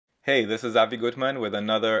Hey, this is Avi Gutman with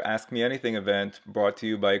another Ask Me Anything event brought to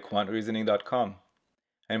you by quantreasoning.com.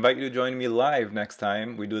 I invite you to join me live next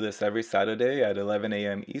time. We do this every Saturday at 11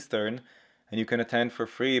 a.m. Eastern, and you can attend for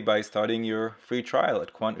free by starting your free trial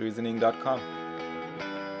at quantreasoning.com.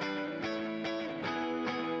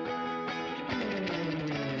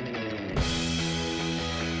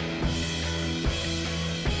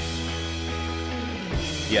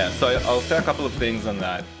 Yeah, so I'll say a couple of things on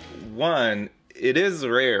that. One, it is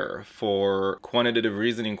rare for quantitative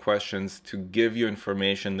reasoning questions to give you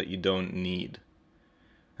information that you don't need.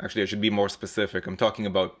 Actually, I should be more specific. I'm talking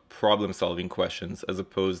about problem-solving questions as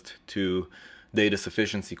opposed to data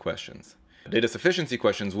sufficiency questions. Data sufficiency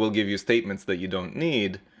questions will give you statements that you don't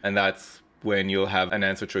need, and that's when you'll have an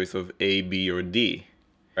answer choice of A, B, or D,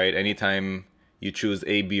 right? Anytime you choose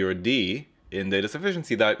A, B, or D in data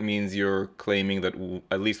sufficiency, that means you're claiming that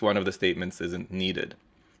at least one of the statements isn't needed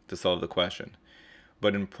to solve the question.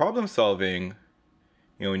 But in problem solving,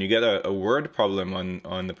 when you get a word problem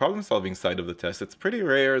on the problem solving side of the test, it's pretty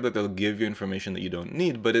rare that they'll give you information that you don't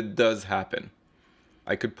need, but it does happen.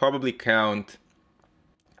 I could probably count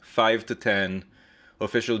 5 to 10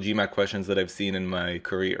 official GMAT questions that I've seen in my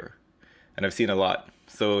career, and I've seen a lot.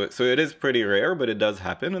 So it is pretty rare, but it does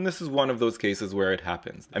happen, and this is one of those cases where it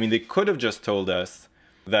happens. I mean, they could have just told us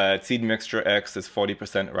that seed mixture X is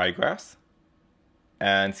 40% ryegrass,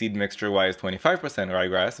 and seed mixture Y is 25%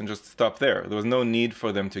 ryegrass, and just stop there. There was no need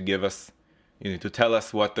for them to give us, to tell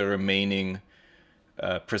us what the remaining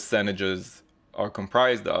percentages are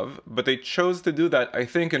comprised of, but they chose to do that, I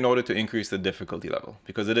think, in order to increase the difficulty level,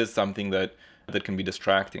 because it is something that can be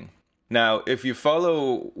distracting. Now, if you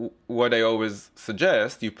follow what I always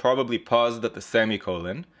suggest, you probably paused at the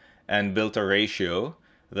semicolon and built a ratio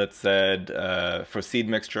that said for seed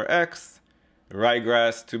mixture X,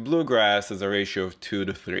 ryegrass to bluegrass is a ratio of 2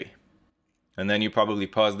 to 3. And then you probably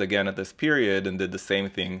paused again at this period and did the same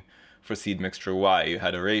thing for seed mixture Y. You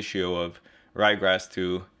had a ratio of ryegrass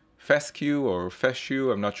to fescue or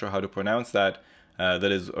fescue, I'm not sure how to pronounce that, that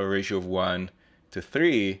is a ratio of 1 to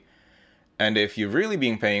 3. And if you've really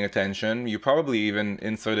been paying attention, you probably even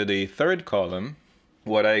inserted a third column,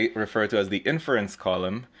 what I refer to as the inference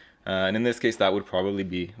column. And in this case, that would probably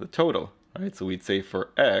be the total, right? So we'd say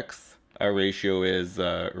for X, our ratio is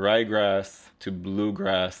ryegrass to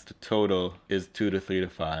bluegrass to total is 2 to 3 to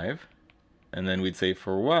 5. And then we'd say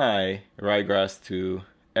for Y, ryegrass to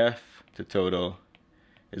F to total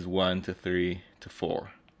is 1 to 3 to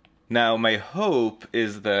 4. Now, my hope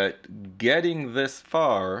is that getting this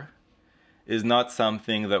far is not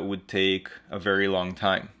something that would take a very long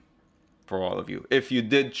time for all of you. If you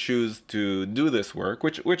did choose to do this work,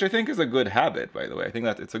 which I think is a good habit, by the way. I think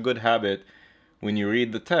that it's a good habit when you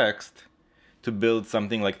read the text to build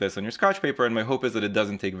something like this on your scratch paper, and my hope is that it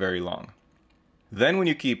doesn't take very long. Then when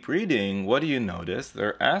you keep reading, what do you notice?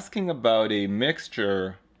 They're asking about a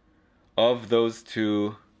mixture of those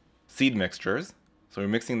two seed mixtures. So we're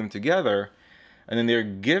mixing them together, and then they're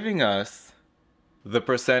giving us the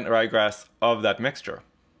percent ryegrass of that mixture.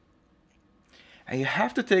 And you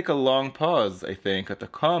have to take a long pause, I think, at the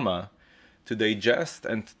comma to digest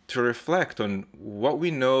and to reflect on what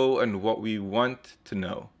we know and what we want to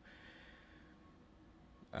know.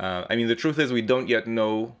 I mean, the truth is we don't yet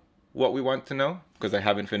know what we want to know, because I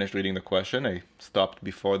haven't finished reading the question. I stopped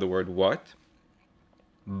before the word what.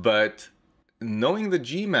 But knowing the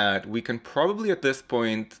GMAT, we can probably at this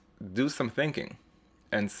point do some thinking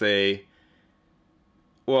and say,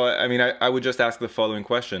 well, I mean, I would just ask the following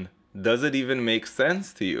question. Does it even make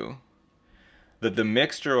sense to you that the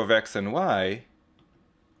mixture of X and Y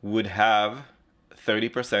would have 30%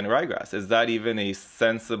 ryegrass? Is that even a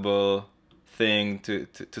sensible thing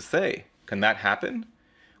to say? Can that happen?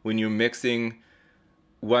 When you're mixing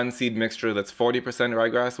one seed mixture that's 40%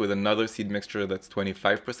 ryegrass with another seed mixture that's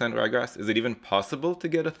 25% ryegrass, is it even possible to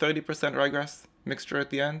get a 30% ryegrass mixture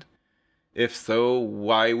at the end? If so,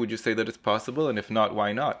 why would you say that it's possible? And if not,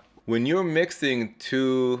 why not? When you're mixing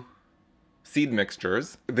two seed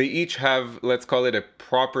mixtures, they each have, let's call it a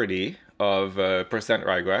property of percent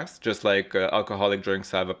ryegrass, just like alcoholic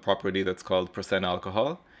drinks have a property that's called percent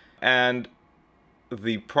alcohol. And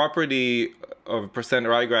the property of percent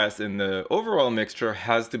ryegrass in the overall mixture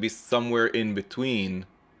has to be somewhere in between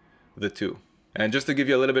the two. And just to give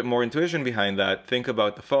you a little bit more intuition behind that, think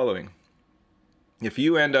about the following. If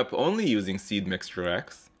you end up only using seed mixture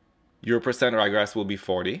X, your percent ryegrass will be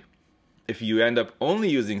 40. If you end up only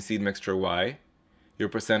using seed mixture Y, your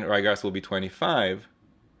percent ryegrass will be 25.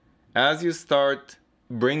 As you start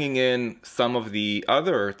bringing in some of the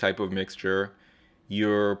other type of mixture,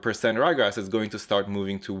 your percent ryegrass is going to start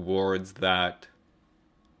moving towards that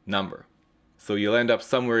number. So you'll end up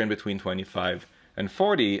somewhere in between 25 and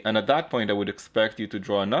 40. And at that point, I would expect you to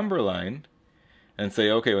draw a number line and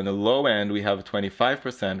say, okay, on the low end, we have 25%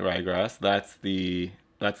 ryegrass. That's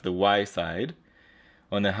the Y side.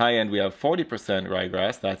 On the high end, we have 40%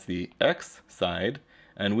 ryegrass. That's the X side.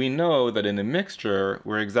 And we know that in a mixture,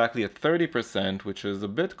 we're exactly at 30%, which is a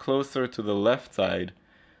bit closer to the left side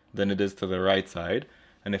than it is to the right side.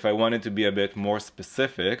 And if I wanted to be a bit more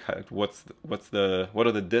specific, what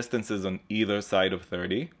are the distances on either side of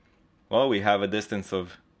 30? Well, we have a distance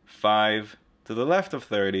of 5 to the left of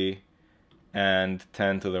 30 and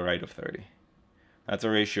 10 to the right of 30. That's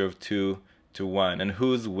a ratio of 2 to 1. And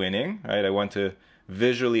who's winning, right? I want to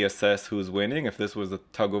visually assess who's winning. If this was a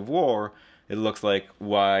tug of war, it looks like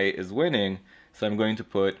Y is winning. So I'm going to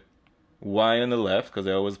put Y on the left, because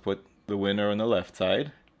I always put the winner on the left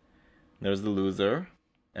side. There's the loser.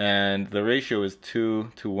 And the ratio is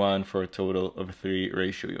 2 to 1 for a total of 3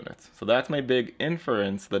 ratio units. So that's my big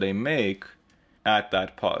inference that I make at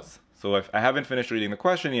that pause. So if I haven't finished reading the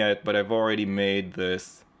question yet, but I've already made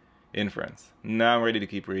this inference. Now I'm ready to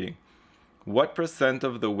keep reading. What percent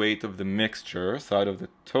of the weight of the mixture, so out of the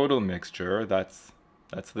total mixture, that's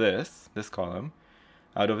this column,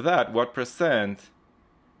 out of that, what percent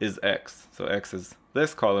is X? So X is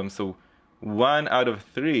this column, so 1 out of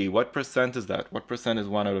 3, what percent is that? What percent is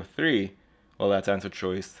 1 out of 3? Well, that's answer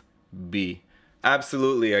choice B.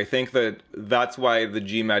 Absolutely, I think that's why the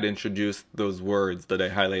GMAT introduced those words that I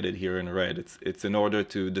highlighted here in red. It's in order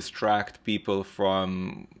to distract people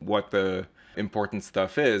from what the important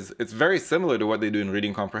stuff is. It's very similar to what they do in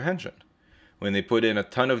reading comprehension, when they put in a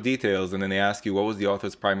ton of details and then they ask you what was the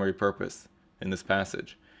author's primary purpose in this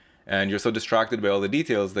passage. And you're so distracted by all the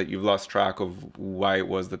details that you've lost track of why it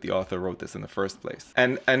was that the author wrote this in the first place.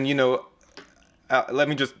 And you know, let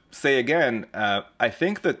me just say again, I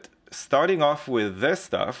think that starting off with this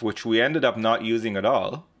stuff, which we ended up not using at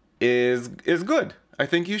all, is good. I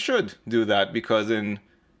think you should do that, because in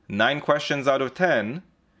 9 questions out of 10,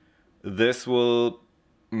 this will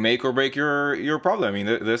make or break your problem. I mean,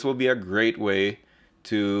 this will be a great way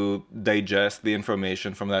to digest the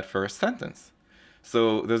information from that first sentence.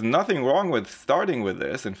 So there's nothing wrong with starting with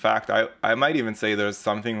this. In fact, I might even say there's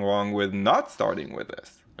something wrong with not starting with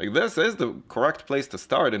this. Like, this is the correct place to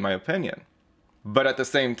start, in my opinion. But at the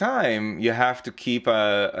same time, you have to keep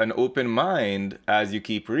an open mind as you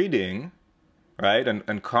keep reading, right?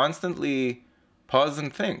 And constantly pause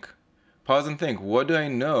and think. Pause and think, what do I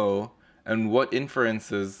know and what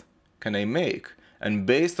inferences can I make? And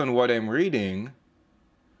based on what I'm reading,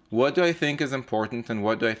 what do I think is important and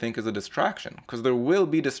what do I think is a distraction? Because there will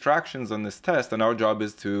be distractions on this test, and our job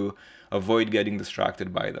is to avoid getting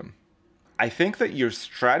distracted by them. I think that your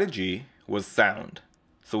strategy was sound.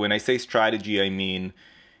 So when I say strategy, I mean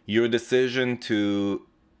your decision to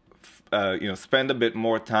spend a bit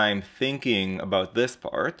more time thinking about this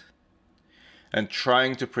part and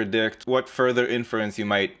trying to predict what further inference you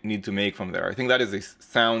might need to make from there. I think that is a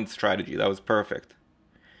sound strategy. That was perfect.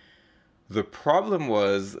 The problem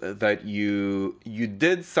was that you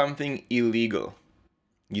did something illegal.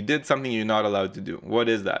 You did something you're not allowed to do. What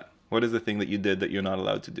is that? What is the thing that you did that you're not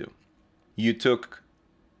allowed to do? You took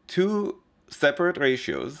 2 separate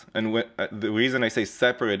ratios, and the reason I say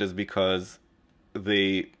separate is because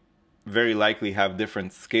they very likely have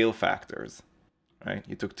different scale factors, right?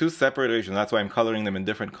 You took 2 separate ratios. That's why I'm coloring them in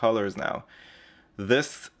different colors now.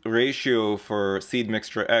 This ratio for seed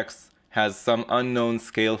mixture X has some unknown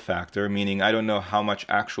scale factor, meaning I don't know how much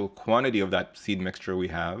actual quantity of that seed mixture we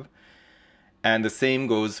have. And the same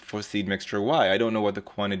goes for seed mixture Y. I don't know what the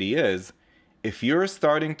quantity is. If you're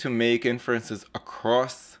starting to make inferences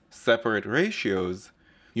across separate ratios,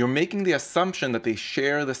 you're making the assumption that they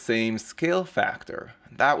share the same scale factor.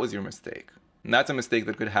 That was your mistake. And that's a mistake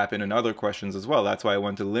that could happen in other questions as well. That's why I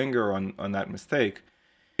want to linger on that mistake.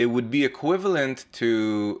 It would be equivalent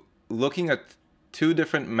to looking at 2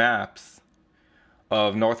 different maps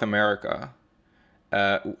of North America,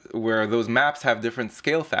 where those maps have different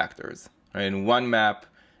scale factors. Right? In one map,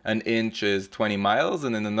 an inch is 20 miles,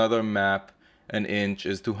 and in another map, an inch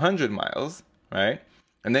is 200 miles, right?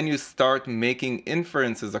 And then you start making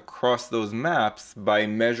inferences across those maps by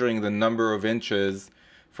measuring the number of inches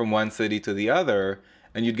from one city to the other,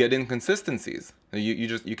 and you'd get inconsistencies.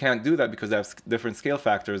 You can't do that because they have different scale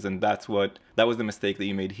factors, and that was the mistake that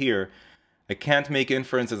you made here. I can't make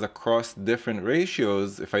inferences across different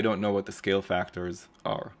ratios if I don't know what the scale factors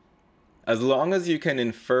are. As long as you can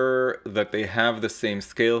infer that they have the same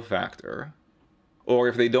scale factor, or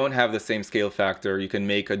if they don't have the same scale factor, you can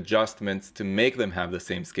make adjustments to make them have the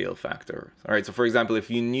same scale factor. All right, so for example, if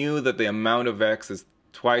you knew that the amount of X is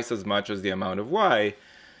twice as much as the amount of Y,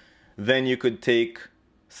 then you could take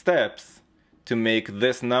steps to make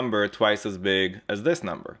this number twice as big as this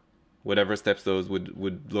number. Whatever steps those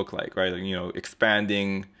would look like, right? Like, you know,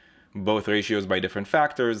 expanding both ratios by different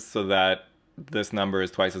factors so that this number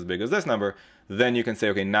is twice as big as this number. Then you can say,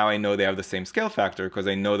 okay, now I know they have the same scale factor because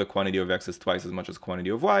I know the quantity of x is twice as much as quantity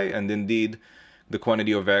of y, and indeed the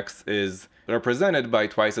quantity of x is represented by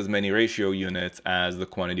twice as many ratio units as the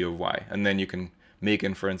quantity of y. And then you can make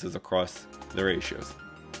inferences across the ratios.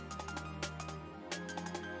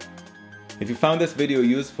 If you found this video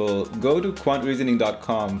useful, go to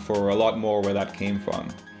quantreasoning.com for a lot more where that came from.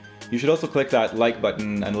 You should also click that like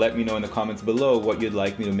button and let me know in the comments below what you'd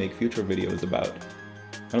like me to make future videos about.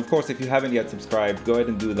 And of course, if you haven't yet subscribed, go ahead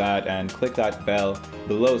and do that and click that bell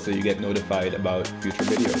below so you get notified about future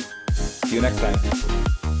videos. See you next time.